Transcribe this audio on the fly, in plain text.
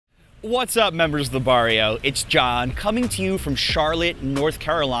What's up, members of the barrio? It's John coming to you from Charlotte, North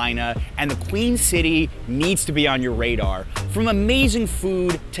Carolina, and the Queen City needs to be on your radar. From amazing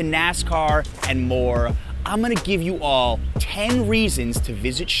food to NASCAR and more, I'm gonna give you all 10 reasons to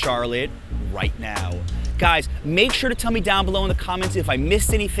visit Charlotte right now. Guys, make sure to tell me down below in the comments if I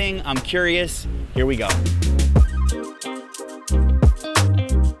missed anything. I'm curious. Here we go.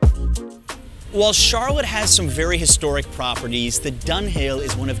 While Charlotte has some very historic properties, the Dunhill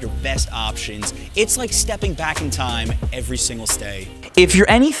is one of your best options. It's like stepping back in time every single stay. If you're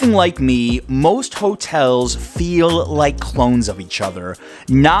anything like me, most hotels feel like clones of each other.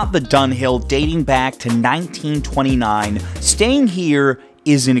 Not the Dunhill dating back to 1929. Staying here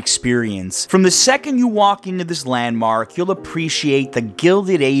is an experience. From the second you walk into this landmark, you'll appreciate the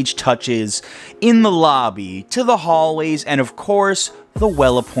Gilded Age touches in the lobby, to the hallways, and of course, the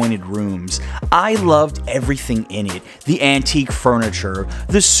well-appointed rooms. I loved everything in it. The antique furniture,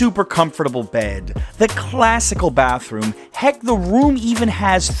 the super comfortable bed, the classical bathroom. Heck, the room even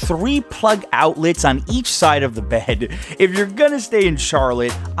has 3 plug outlets on each side of the bed. If you're gonna stay in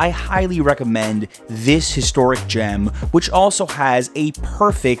Charlotte, I highly recommend this historic gem, which also has a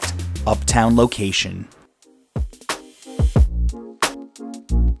perfect uptown location.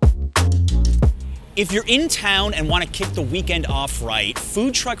 If you're in town and want to kick the weekend off right,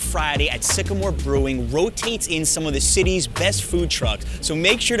 Food Truck Friday at Sycamore Brewing rotates in some of the city's best food trucks, so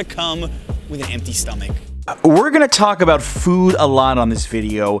make sure to come with an empty stomach. We're going to talk about food a lot on this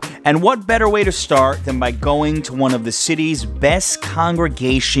video, and what better way to start than by going to one of the city's best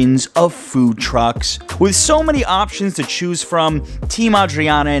congregations of food trucks. With so many options to choose from, Team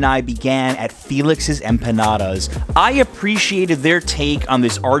Adriana and I began at Felix's Empanadas. I appreciated their take on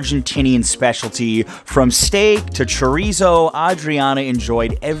this Argentinian specialty. From steak to chorizo, Adriana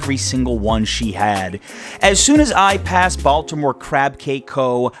enjoyed every single one she had. As soon as I passed Baltimore Crab Cake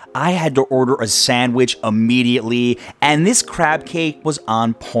Co., I had to order a sandwich immediately, and this crab cake was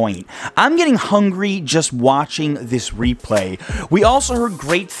on point. I'm getting hungry just watching this replay. We also heard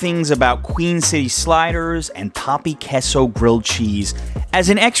great things about Queen City sliders and Papi Queso grilled cheese. As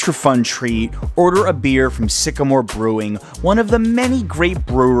an extra fun treat, order a beer from Sycamore Brewing, one of the many great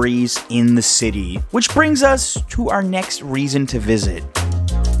breweries in the city. Which brings us to our next reason to visit.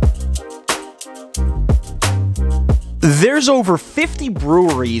 There's over 50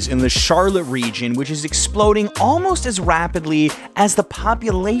 breweries in the Charlotte region, which is exploding almost as rapidly as the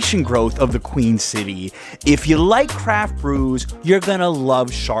population growth of the Queen City. If you like craft brews, you're gonna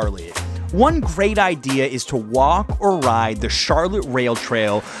love Charlotte. One great idea is to walk or ride the Charlotte Rail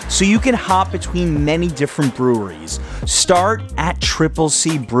Trail so you can hop between many different breweries. Start at Triple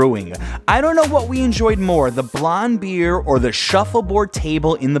C Brewing. I don't know what we enjoyed more, the blonde beer or the shuffleboard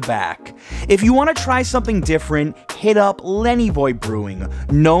table in the back. If you want to try something different, hit up Lenny Boy Brewing,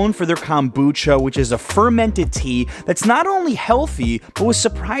 known for their kombucha, which is a fermented tea that's not only healthy, but was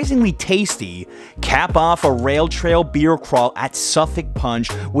surprisingly tasty. Cap off a rail trail beer crawl at Suffolk Punch,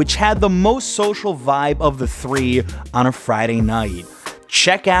 which had the most social vibe of the 3 on a Friday night.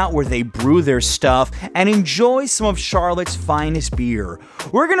 Check out where they brew their stuff and enjoy some of Charlotte's finest beer.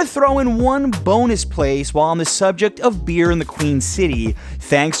 We're gonna throw in one bonus place while on the subject of beer in the Queen City.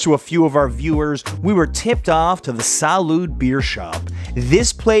 Thanks to a few of our viewers, we were tipped off to the Salud Beer Shop.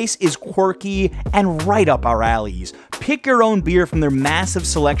 This place is quirky and right up our alleys. Pick your own beer from their massive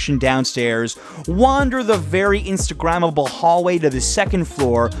selection downstairs, wander the very Instagrammable hallway to the 2nd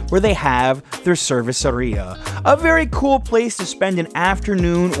floor where they have their cerveceria. A very cool place to spend an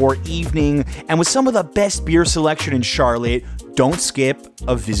afternoon or evening, and with some of the best beer selection in Charlotte, don't skip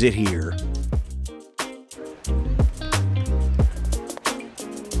a visit here.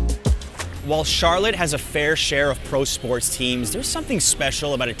 While Charlotte has a fair share of pro sports teams, there's something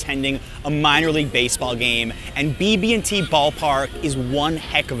special about attending a minor league baseball game, and BB&T Ballpark is one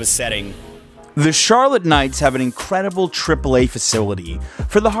heck of a setting. The Charlotte Knights have an incredible AAA facility.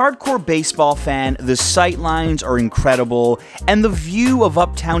 For the hardcore baseball fan, the sightlines are incredible, and the view of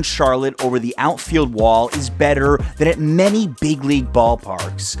uptown Charlotte over the outfield wall is better than at many big league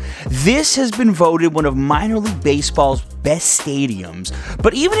ballparks. This has been voted one of minor league baseball's best stadiums,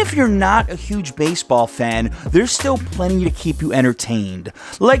 but even if you're not a huge baseball fan, there's still plenty to keep you entertained.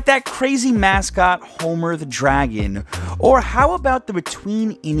 Like that crazy mascot Homer the Dragon, or how about the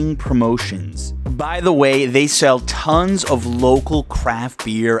between inning promotions? By the way, they sell tons of local craft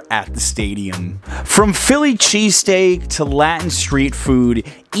beer at the stadium. From Philly cheesesteak to Latin street food,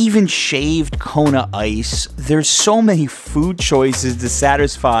 even shaved Kona ice, there's so many food choices to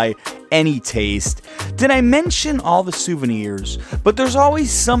satisfy any taste. Did I mention all the souvenirs? But there's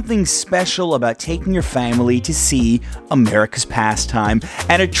always something special about taking your family to see America's pastime,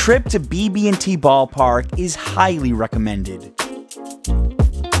 and a trip to BB&T Ballpark is highly recommended.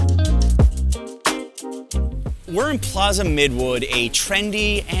 We're in Plaza Midwood, a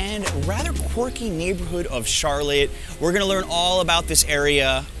trendy and rather quirky neighborhood of Charlotte. We're gonna learn all about this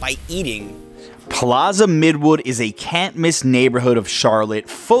area by eating. Plaza Midwood is a can't-miss neighborhood of Charlotte,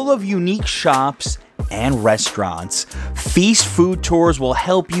 full of unique shops and restaurants. Feast food tours will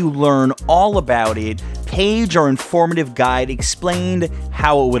help you learn all about it. Paige, our informative guide, explained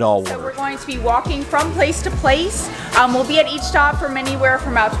how it would all work. So we're going to be walking from place to place. We'll be at each stop from anywhere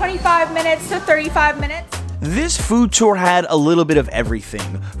from about 25 minutes to 35 minutes. This food tour had a little bit of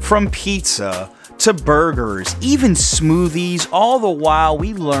everything, from pizza to burgers, even smoothies. All the while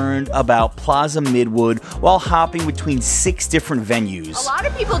we learned about Plaza Midwood while hopping between 6 different venues. A lot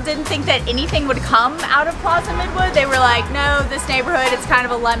of people didn't think that anything would come out of Plaza Midwood. They were like, no, this neighborhood, it's kind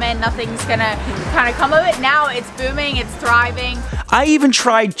of a lemon, nothing's gonna kind of come of it. Now it's booming, it's thriving. I even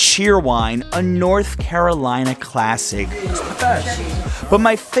tried Cheerwine, a North Carolina classic. But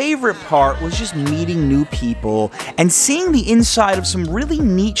my favorite part was just meeting new people and seeing the inside of some really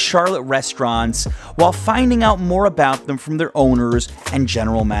neat Charlotte restaurants while finding out more about them from their owners and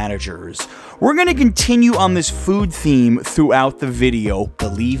general managers. We're going to continue on this food theme throughout the video,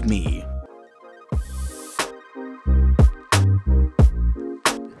 believe me.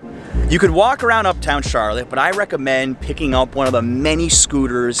 You could walk around Uptown Charlotte, but I recommend picking up one of the many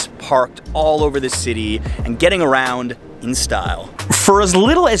scooters parked all over the city and getting around in style. For as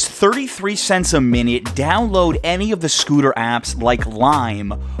little as 33 cents a minute, download any of the scooter apps like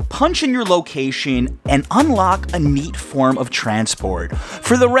Lime, punch in your location, and unlock a neat form of transport.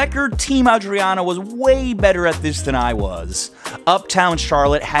 For the record, Team Adriana was way better at this than I was. Uptown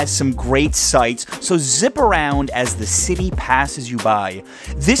Charlotte has some great sights, so zip around as the city passes you by.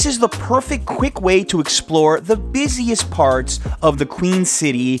 This is the perfect quick way to explore the busiest parts of the Queen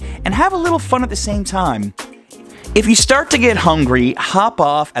City and have a little fun at the same time. If you start to get hungry, hop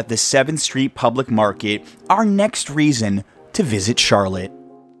off at the 7th Street Public Market, our next reason to visit Charlotte.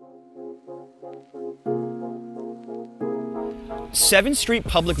 7th Street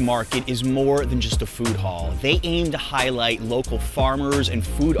Public Market is more than just a food hall. They aim to highlight local farmers and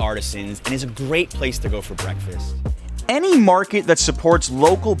food artisans and is a great place to go for breakfast. Any market that supports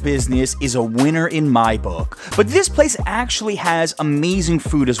local business is a winner in my book, but this place actually has amazing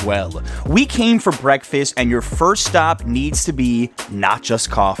food as well. We came for breakfast, and your first stop needs to be not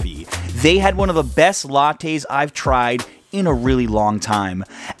just coffee. They had one of the best lattes I've tried in a really long time.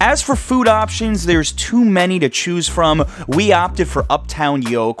 As for food options, there's too many to choose from. We opted for Uptown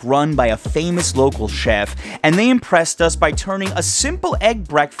Yolk, run by a famous local chef, and they impressed us by turning a simple egg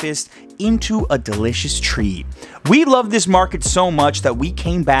breakfast into a delicious treat. We love this market so much that we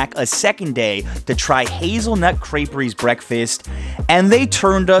came back a second day to try Hazelnut Crepery's breakfast, and they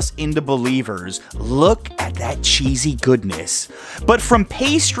turned us into believers. Look at that cheesy goodness. But from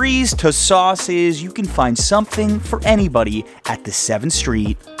pastries to sauces, you can find something for anybody at the 7th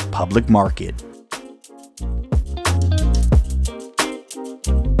Street Public Market.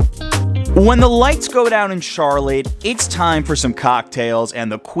 When the lights go down in Charlotte, it's time for some cocktails,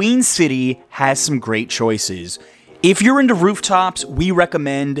 and the Queen City has some great choices. If you're into rooftops, we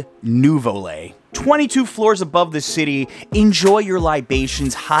recommend Nouveau. 22 floors above the city, enjoy your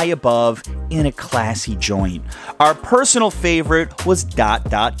libations high above in a classy joint. Our personal favorite was ...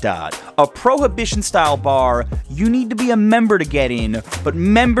 a prohibition-style bar. You need to be a member to get in, but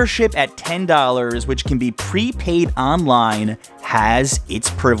membership at $10, which can be prepaid online, has its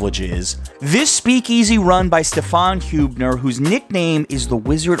privileges. This speakeasy run by Stefan Hubner, whose nickname is the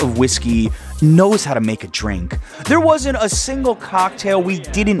Wizard of Whiskey, knows how to make a drink. There wasn't a single cocktail we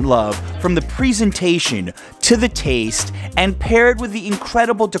didn't love, from the presentation to the taste, and paired with the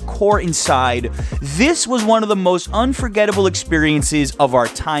incredible decor inside, this was one of the most unforgettable experiences of our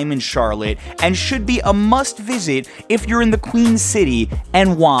time in Charlotte, and should be a must visit if you're in the Queen City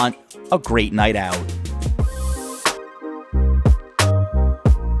and want a great night out.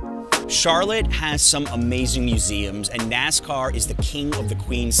 Charlotte has some amazing museums, and NASCAR is the king of the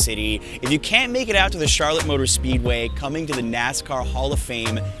Queen City. If you can't make it out to the Charlotte Motor Speedway, coming to the NASCAR Hall of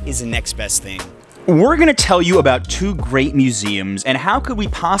Fame is the next best thing. We're going to tell you about two great museums, and how could we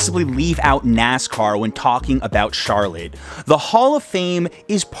possibly leave out NASCAR when talking about Charlotte? The Hall of Fame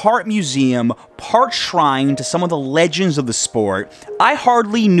is part museum, part shrine to some of the legends of the sport. I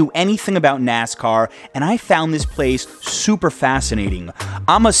hardly knew anything about NASCAR, and I found this place super fascinating.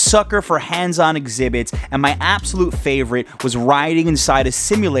 I'm a sucker for hands-on exhibits, and my absolute favorite was riding inside a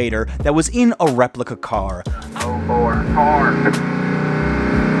simulator that was in a replica car. Oh, boy, car.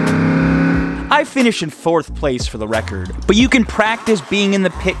 I finished in 4th place for the record, but you can practice being in the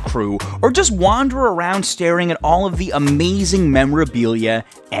pit crew, or just wander around staring at all of the amazing memorabilia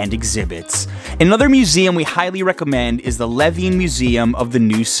and exhibits. Another museum we highly recommend is the Levine Museum of the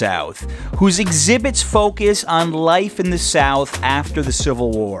New South, whose exhibits focus on life in the South after the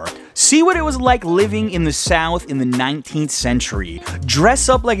Civil War. See what it was like living in the South in the 19th century. Dress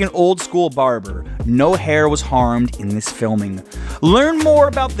up like an old school barber. No hair was harmed in this filming. Learn more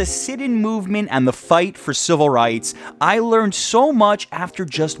about the sit-in movement and the fight for civil rights. I learned so much after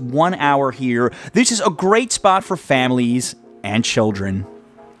just 1 hour here. This is a great spot for families and children.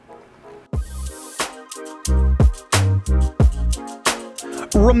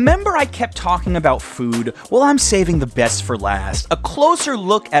 Remember I kept talking about food? Well, I'm saving the best for last. A closer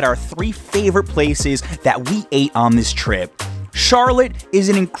look at our 3 favorite places that we ate on this trip. Charlotte is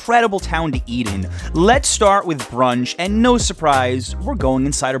an incredible town to eat in. Let's start with brunch, and no surprise, we're going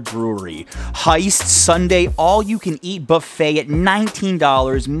inside a brewery. Heist Sunday all-you-can-eat buffet at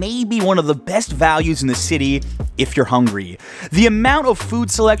 $19 may be one of the best values in the city if you're hungry. The amount of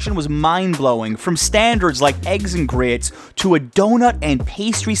food selection was mind-blowing, from standards like eggs and grits to a donut and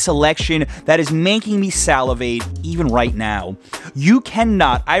pastry selection that is making me salivate even right now. You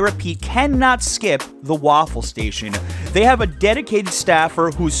cannot, I repeat, cannot skip the waffle station. They have a dedicated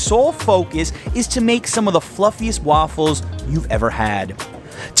staffer whose sole focus is to make some of the fluffiest waffles you've ever had.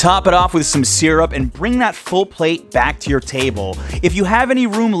 Top it off with some syrup and bring that full plate back to your table. If you have any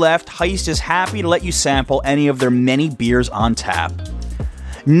room left, Heist is happy to let you sample any of their many beers on tap.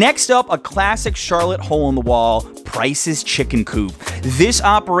 Next up, a classic Charlotte hole-in-the-wall, Price's Chicken Coop. This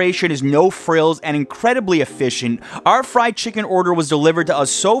operation is no frills and incredibly efficient. Our fried chicken order was delivered to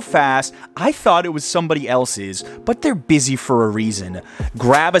us so fast, I thought it was somebody else's, but they're busy for a reason.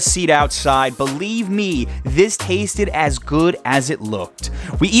 Grab a seat outside. Believe me, this tasted as good as it looked.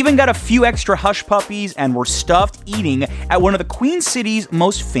 We even got a few extra hush puppies and were stuffed eating at one of the Queen City's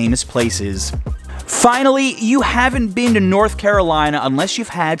most famous places. Finally, you haven't been to North Carolina unless you've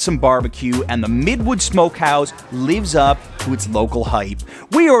had some barbecue, and the Midwood Smokehouse lives up to its local hype.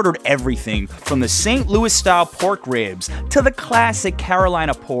 We ordered everything from the St. Louis-style pork ribs to the classic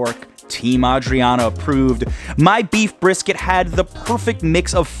Carolina pork, Team Adriana approved. My beef brisket had the perfect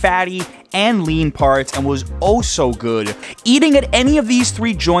mix of fatty and lean parts and was oh so good. Eating at any of these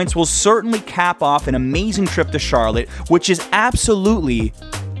 3 joints will certainly cap off an amazing trip to Charlotte, which is absolutely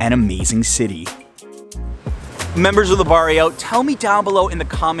an amazing city. Members of the Barrio, tell me down below in the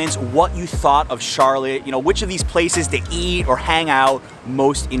comments what you thought of Charlotte. You know, which of these places to eat or hang out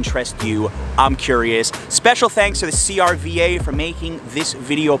most interest you. I'm curious. Special thanks to the CRVA for making this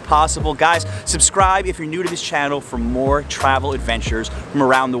video possible. Guys, subscribe if you're new to this channel for more travel adventures from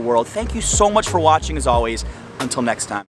around the world. Thank you so much for watching as always. Until next time.